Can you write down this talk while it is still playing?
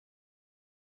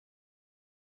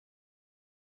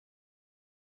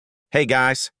Hey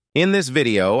guys, in this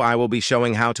video I will be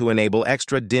showing how to enable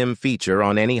Extra Dim feature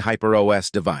on any HyperOS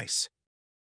device.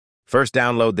 First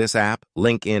download this app,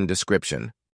 link in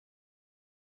description.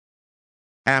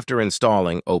 After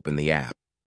installing, open the app.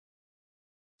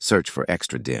 Search for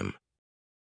Extra Dim.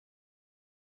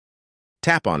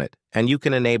 Tap on it and you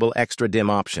can enable Extra Dim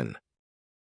option.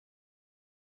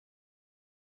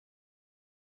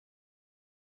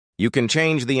 You can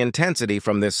change the intensity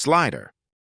from this slider.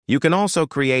 You can also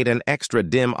create an Extra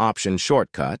Dim option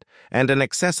shortcut, and an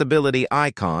accessibility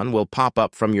icon will pop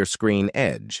up from your screen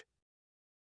edge.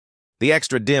 The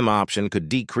Extra Dim option could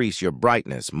decrease your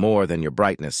brightness more than your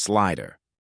brightness slider.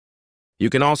 You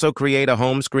can also create a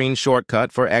home screen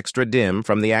shortcut for Extra Dim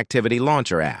from the Activity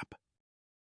Launcher app.